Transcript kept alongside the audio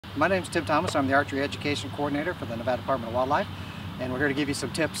My name is Tim Thomas. I'm the Archery Education Coordinator for the Nevada Department of Wildlife, and we're here to give you some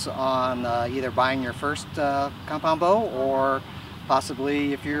tips on either buying your first compound bow or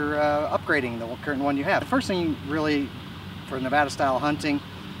possibly if you're upgrading the current one you have. The first thing really for Nevada style hunting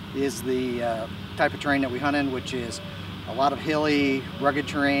is the type of terrain that we hunt in, which is a lot of hilly, rugged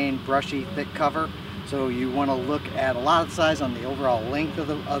terrain, brushy, thick cover. So you want to look at a lot of size on the overall length of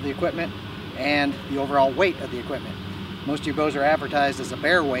the equipment and the overall weight of the equipment. Most of your bows are advertised as a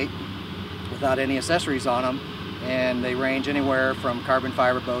bare weight without any accessories on them, and they range anywhere from carbon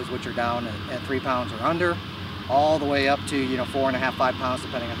fiber bows, which are down at 3 pounds or under, all the way up to 4.5, 5 pounds,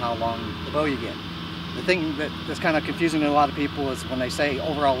 depending on how long the bow you get. The thing that's kind of confusing to a lot of people is when they say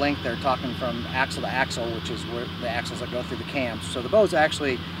overall length, they're talking from axle to axle, which is where the axles that go through the cams. So the bow is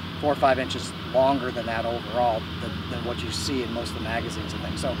actually 4 or 5 inches longer than that overall than what you see in most of the magazines and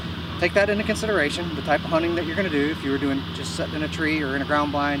things. So take that into consideration, the type of hunting that you're going to do. If you were doing just sitting in a tree or in a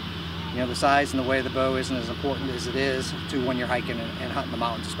ground blind, the size and the way of the bow isn't as important as it is to when you're hiking and hunting the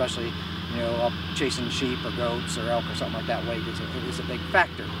mountains, especially up chasing sheep or goats or elk or something like that. Weight is a big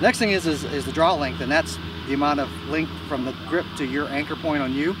factor. Next thing is the draw length, and that's the amount of length from the grip to your anchor point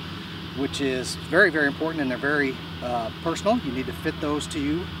on you, which is very, very important, and they're very personal. You need to fit those to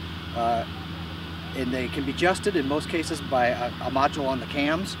you. And they can be adjusted in most cases by a module on the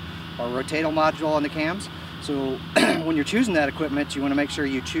cams or a rotational module on the cams. So when you're choosing that equipment, you want to make sure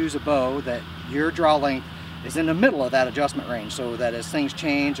you choose a bow that your draw length is in the middle of that adjustment range, so that as things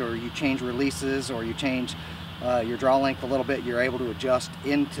change or you change releases or you change your draw length a little bit, you're able to adjust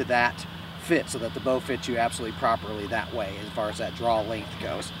into that fit so that the bow fits you absolutely properly that way as far as that draw length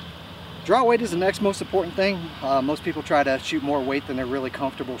goes. Draw weight is the next most important thing. Most people try to shoot more weight than they're really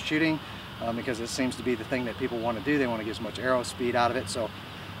comfortable shooting because it seems to be the thing that people want to do. They want to get as much arrow speed out of it. So,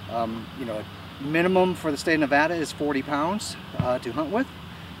 minimum for the state of Nevada is 40 pounds to hunt with.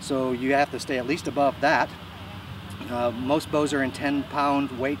 So you have to stay at least above that. Most bows are in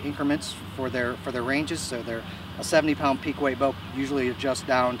 10-pound weight increments for their ranges. So they're a 70-pound peak weight bow usually adjusts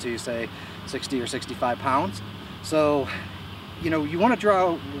down to say 60 or 65 pounds. So you want to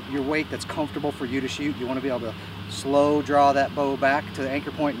draw your weight that's comfortable for you to shoot. You want to be able to slow draw that bow back to the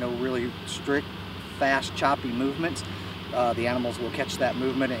anchor point, no really strict, fast, choppy movements. The animals will catch that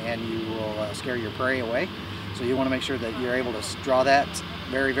movement and you will scare your prey away. So you want to make sure that you're able to draw that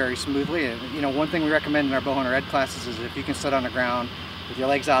very, very smoothly. And one thing we recommend in our bow hunter ed classes is if you can sit on the ground with your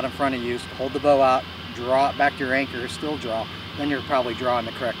legs out in front of you, hold the bow out, draw it back to your anchor, still draw, then you're probably drawing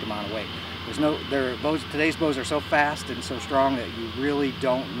the correct amount of weight. Today's bows are so fast and so strong that you really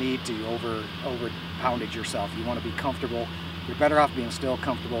don't need to over poundage yourself. You want to be comfortable. You're better off being still,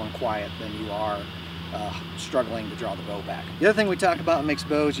 comfortable, and quiet than you are struggling to draw the bow back. The other thing we talk about in mixed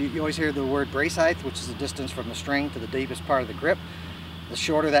bows, you always hear the word brace height, which is the distance from the string to the deepest part of the grip. The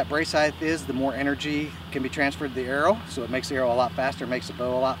shorter that brace height is, the more energy can be transferred to the arrow, so it makes the arrow a lot faster, makes the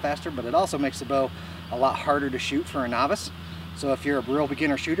bow a lot faster, but it also makes the bow a lot harder to shoot for a novice. So if you're a real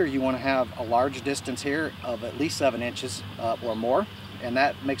beginner shooter, you want to have a large distance here of at least 7 inches or more, and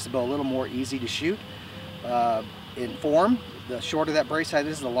that makes the bow a little more easy to shoot. In form, the shorter that brace height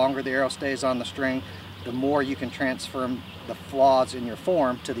is, the longer the arrow stays on the string, the more you can transfer the flaws in your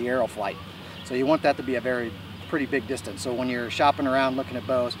form to the arrow flight. So you want that to be a pretty big distance. So when you're shopping around looking at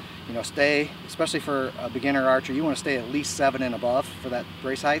bows, stay, especially for a beginner archer, you want to stay at least 7 and above for that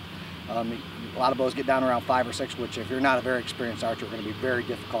brace height. A lot of bows get down around 5 or 6, which if you're not a very experienced archer, are going to be very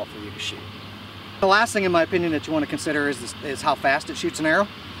difficult for you to shoot. The last thing in my opinion that you want to consider is how fast it shoots an arrow.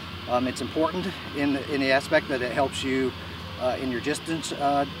 It's important in the aspect that it helps you in your distance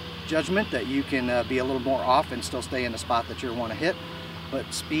judgment, that you can be a little more off and still stay in the spot that you want to hit.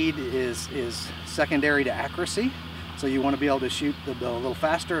 But speed is secondary to accuracy, so you want to be able to shoot the bow a little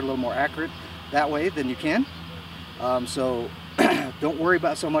faster, a little more accurate that way than you can. So don't worry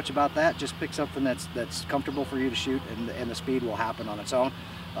so much about that. Just pick something that's comfortable for you to shoot, and the speed will happen on its own.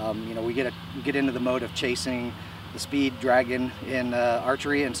 We get into the mode of chasing the speed dragon in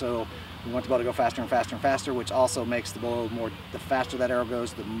archery, and so we want the bow to go faster and faster and faster, which also makes the bow the faster that arrow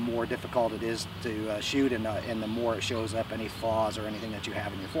goes, the more difficult it is to shoot, and the more it shows up any flaws or anything that you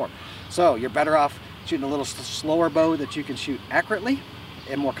have in your form. So you're better off shooting a little slower bow that you can shoot accurately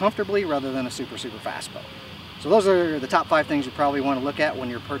and more comfortably rather than a super, super fast bow. So those are the top 5 things you probably want to look at when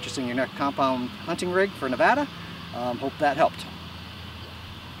you're purchasing your next compound hunting rig for Nevada. Hope that helped.